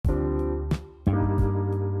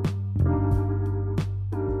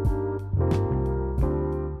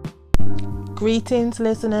Greetings,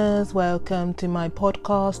 listeners. Welcome to my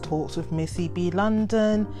podcast, Talks with Missy B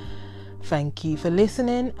London. Thank you for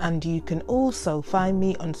listening, and you can also find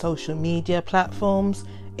me on social media platforms: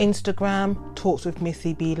 Instagram, Talks with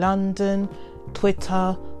Missy B London,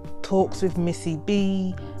 Twitter, Talks with Missy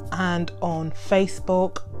B, and on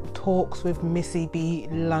Facebook, Talks with Missy B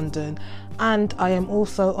London. And I am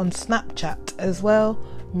also on Snapchat as well,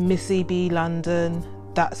 Missy B London.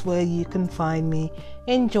 That's where you can find me.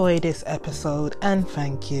 Enjoy this episode and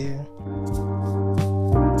thank you.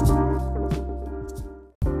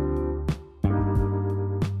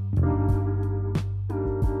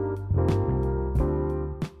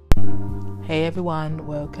 Hey everyone,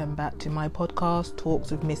 welcome back to my podcast,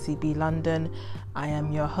 Talks with Missy B London. I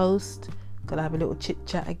am your host. Gonna have a little chit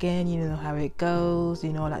chat again. You know how it goes.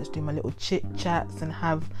 You know, I like to do my little chit chats and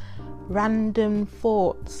have random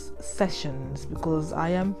thoughts sessions, because I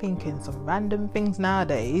am thinking some random things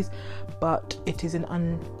nowadays, but it is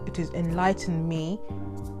enlightened me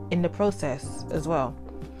in the process as well.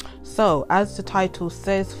 So, as the title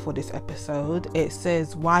says for this episode, it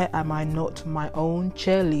says, why am I not my own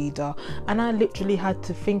cheerleader? And I literally had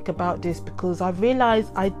to think about this because I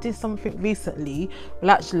realized I did something recently,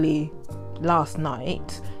 well actually last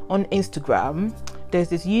night, on Instagram. There's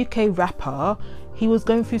this UK rapper. He was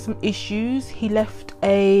going through some issues. He left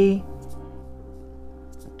a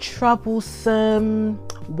troublesome,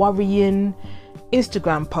 worrying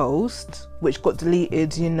Instagram post, which got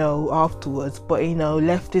deleted, afterwards, but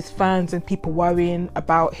left his fans and people worrying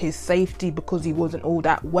about his safety because he wasn't all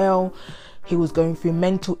that well. He was going through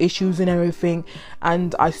mental issues and everything.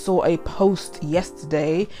 And I saw a post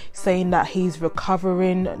yesterday saying that he's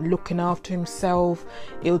recovering, looking after himself.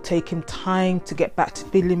 It'll take him time to get back to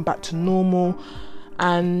feeling back to normal.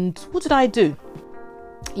 And what did I do?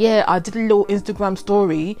 Yeah, I did a little Instagram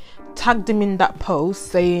story, tagged him in that post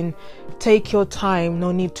saying, take your time,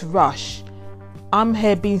 no need to rush. I'm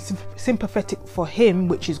here being sympathetic for him,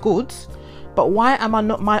 which is good. But why am I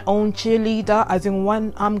not my own cheerleader? As in,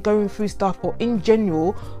 when I'm going through stuff, or in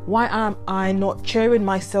general, why am I not cheering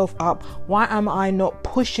myself up? Why am I not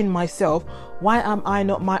pushing myself? Why am I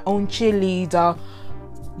not my own cheerleader?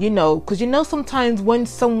 Because sometimes when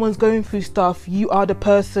someone's going through stuff, you are the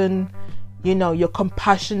person, you're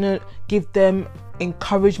compassionate, give them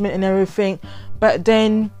encouragement and everything. But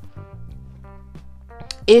then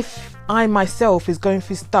if I myself is going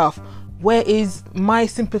through stuff, where is my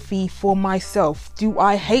sympathy for myself? Do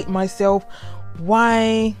I hate myself?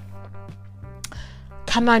 Why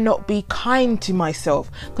can I not be kind to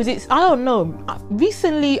myself? Because I don't know.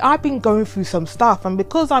 Recently, I've been going through some stuff, and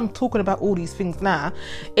because I'm talking about all these things now,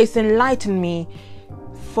 it's enlightened me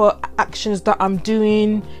for actions that I'm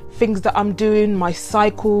doing, things that I'm doing, my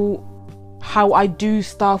cycle, how I do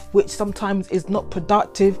stuff, which sometimes is not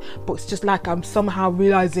productive, but it's just like I'm somehow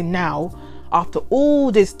realizing now, after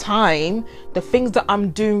all this time, the things that I'm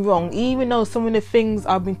doing wrong, even though some of the things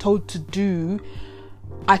I've been told to do,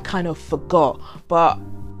 I kind of forgot. But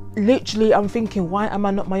literally, I'm thinking, why am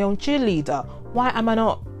I not my own cheerleader? Why am I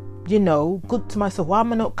not, good to myself? Why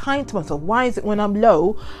am I not kind to myself? Why is it when I'm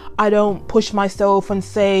low, I don't push myself and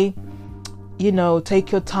say,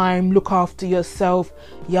 take your time, look after yourself,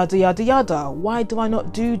 yada, yada, yada? Why do I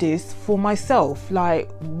not do this for myself?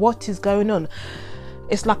 Like, what is going on?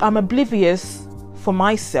 It's like I'm oblivious for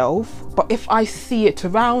myself, but if I see it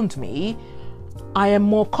around me, I am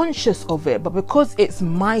more conscious of it. But because it's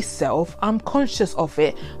myself, I'm conscious of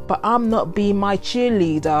it, but I'm not being my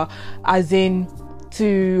cheerleader, as in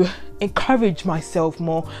to encourage myself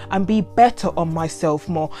more and be better on myself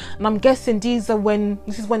more. And I'm guessing this is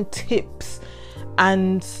when tips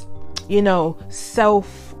and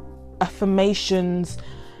self affirmations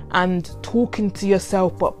and talking to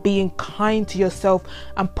yourself, but being kind to yourself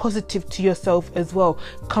and positive to yourself as well,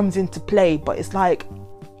 comes into play. But it's like,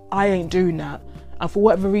 I ain't doing that, and for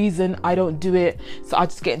whatever reason I don't do it. So I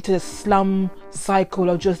just get into the slum cycle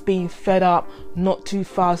of just being fed up, not too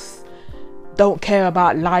fussed, don't care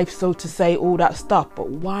about life, so to say, all that stuff. But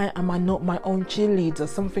why am I not my own cheerleader?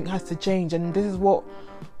 Something has to change, and this is what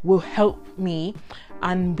will help me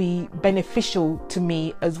and be beneficial to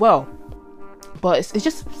me as well. But it's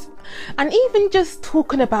just, and even just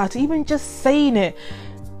talking about it, even just saying it,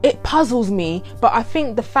 it puzzles me. But I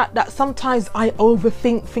think the fact that sometimes I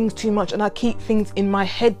overthink things too much and I keep things in my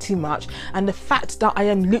head too much, and the fact that I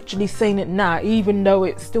am literally saying it now, even though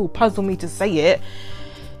it still puzzles me to say it,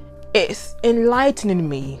 it's enlightening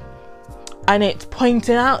me, and it's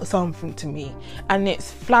pointing out something to me, and it's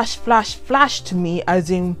flash to me, as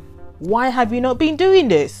in, why have you not been doing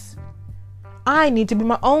this? I need to be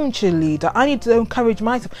my own cheerleader. I need to encourage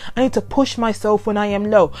myself. I need to push myself when I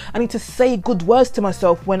am low. I need to say good words to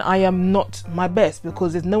myself when I am not my best,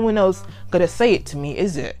 because there's no one else gonna say it to me,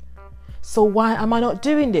 is it? So why am I not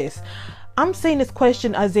doing this? I'm saying this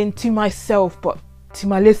question as in to myself, but to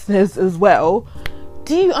my listeners as well.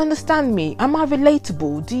 Do you understand me? Am I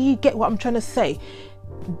relatable? Do you get what I'm trying to say?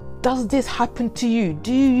 Does this happen to you?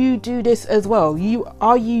 Do you do this as well?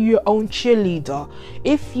 Are you your own cheerleader?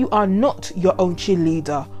 If you are not your own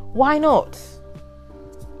cheerleader, why not?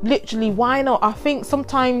 Literally, why not? I think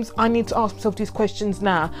sometimes I need to ask myself these questions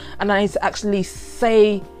now, and I need to actually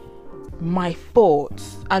say my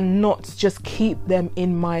thoughts and not just keep them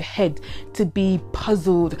in my head to be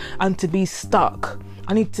puzzled and to be stuck.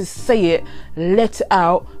 I need to say it, let it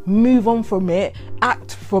out, move on from it,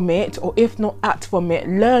 act from it, or if not act from it,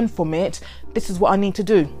 learn from it. This is what I need to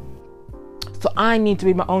do. So I need to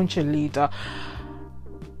be my own cheerleader.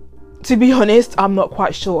 To be honest, I'm not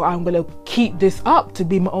quite sure I'm going to keep this up to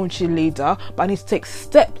be my own cheerleader, but I need to take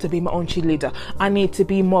steps to be my own cheerleader. I need to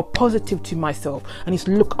be more positive to myself. I need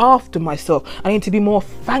to look after myself. I need to be more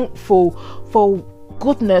thankful for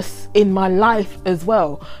goodness in my life as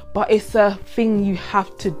well. But it's a thing you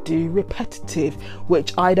have to do repetitive,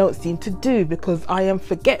 which I don't seem to do because I am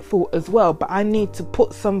forgetful as well. But I need to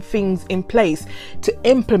put some things in place to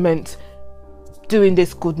implement doing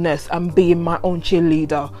this goodness and being my own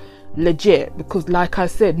cheerleader. Legit, because like I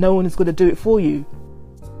said, no one is going to do it for you,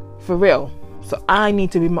 for real. So I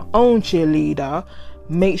need to be my own cheerleader,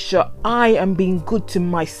 make sure I am being good to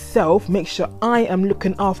myself, make sure I am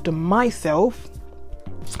looking after myself.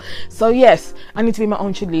 So yes, I need to be my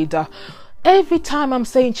own cheerleader. Every time I'm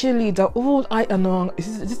saying cheerleader, all I know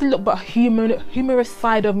is just a little bit of humorous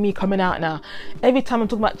side of me coming out now. Every time I'm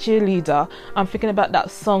talking about cheerleader, I'm thinking about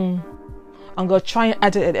that song. I'm going to try and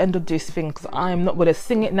add it at the end of this thing because I am not going to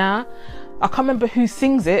sing it now. I can't remember who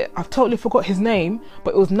sings it. I've totally forgot his name,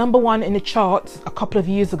 but it was number 1 in the charts a couple of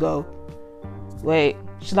years ago. Wait,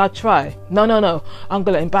 should I try? No. I'm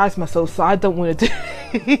going to embarrass myself, so I don't want to do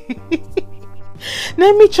it.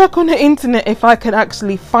 Let me check on the internet if I can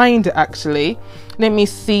actually find it actually. Let me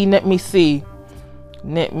see.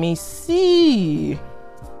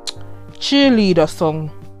 Cheerleader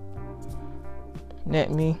song.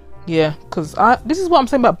 Yeah, because this is what I'm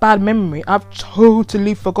saying about bad memory. I've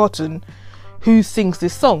totally forgotten who sings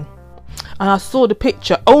this song. And I saw the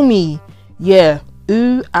picture. Omi. Yeah.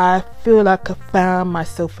 Ooh, I feel like I found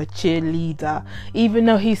myself a cheerleader. Even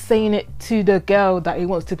though he's saying it to the girl that he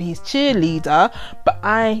wants to be his cheerleader, but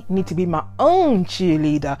I need to be my own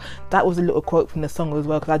cheerleader. That was a little quote from the song as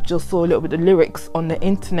well, because I just saw a little bit of the lyrics on the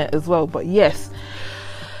internet as well. But yes,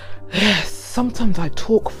 sometimes I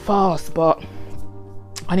talk fast, but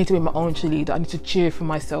I need to be my own cheerleader. I need to cheer for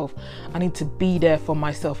myself. I need to be there for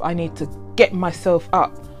myself. I need to get myself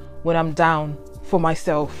up when I'm down for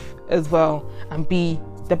myself as well and be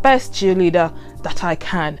the best cheerleader that I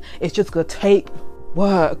can. It's just gonna take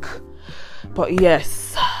work. But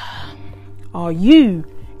yes, are you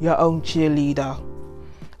your own cheerleader?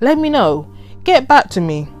 Let me know. Get back to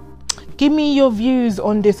me. Give me your views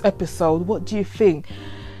on this episode. What do you think?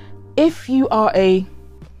 If you are a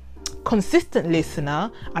consistent listener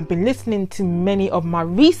and been listening to many of my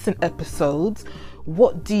recent episodes,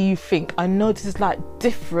 what do you think? I know this is like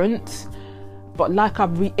different, but like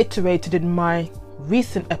I've reiterated in my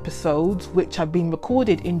recent episodes, which have been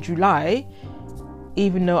recorded in July,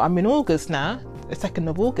 even though I'm in August now, the 2nd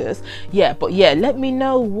of August. But let me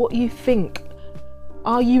know what you think.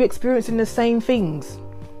 Are you experiencing the same things?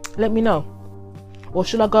 Let me know. Or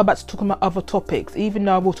should I go back to talking about other topics? Even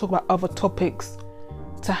though I will talk about other topics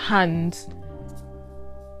to hand,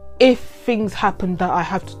 if things happen that I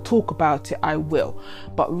have to talk about it, I will.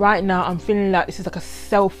 But right now I'm feeling like this is like a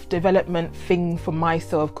self-development thing for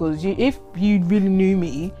myself, because if you really knew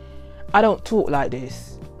me, I don't talk like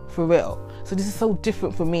this, for real. So this is so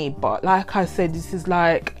different for me, but like I said, this is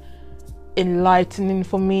like enlightening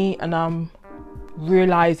for me, and I'm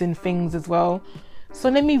realizing things as well. So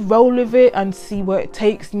let me roll with it and see where it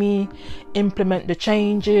takes me, implement the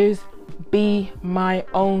changes, be my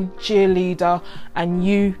own cheerleader, and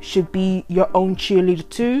you should be your own cheerleader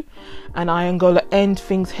too. And I am going to end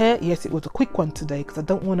things here. Yes, it was a quick one today because I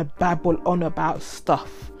don't want to babble on about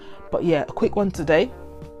stuff, but yeah, a quick one today.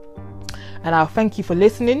 And I'll thank you for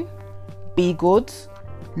listening. Be good,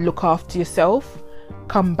 look after yourself.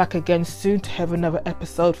 Come back again soon to have another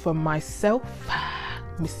episode from myself,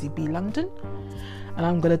 Missy B London, and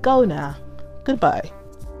I'm gonna go now. Goodbye.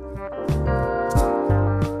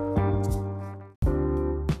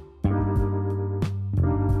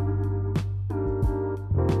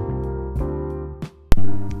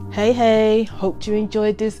 Hey, hope you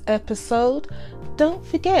enjoyed this episode. Don't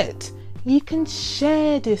forget, you can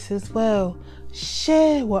share this as well.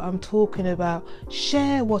 Share what I'm talking about.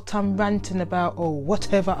 Share what I'm ranting about, or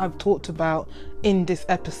whatever I've talked about in this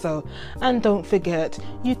episode. And don't forget,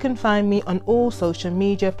 you can find me on all social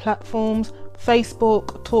media platforms.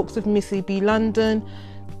 Facebook, Talks with Missy B London.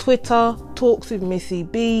 Twitter, Talks with Missy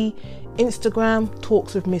B. Instagram,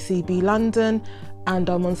 Talks with Missy B London. And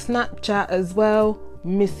I'm on Snapchat as well,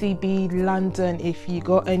 Missy B London. If you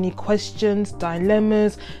got any questions,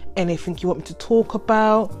 dilemmas, anything you want me to talk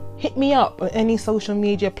about, hit me up on any social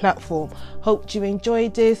media platform. Hope you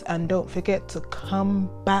enjoyed this, and don't forget to come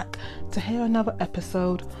back to hear another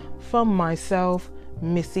episode from myself,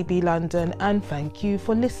 Missy B London, and thank you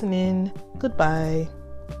for listening. Goodbye.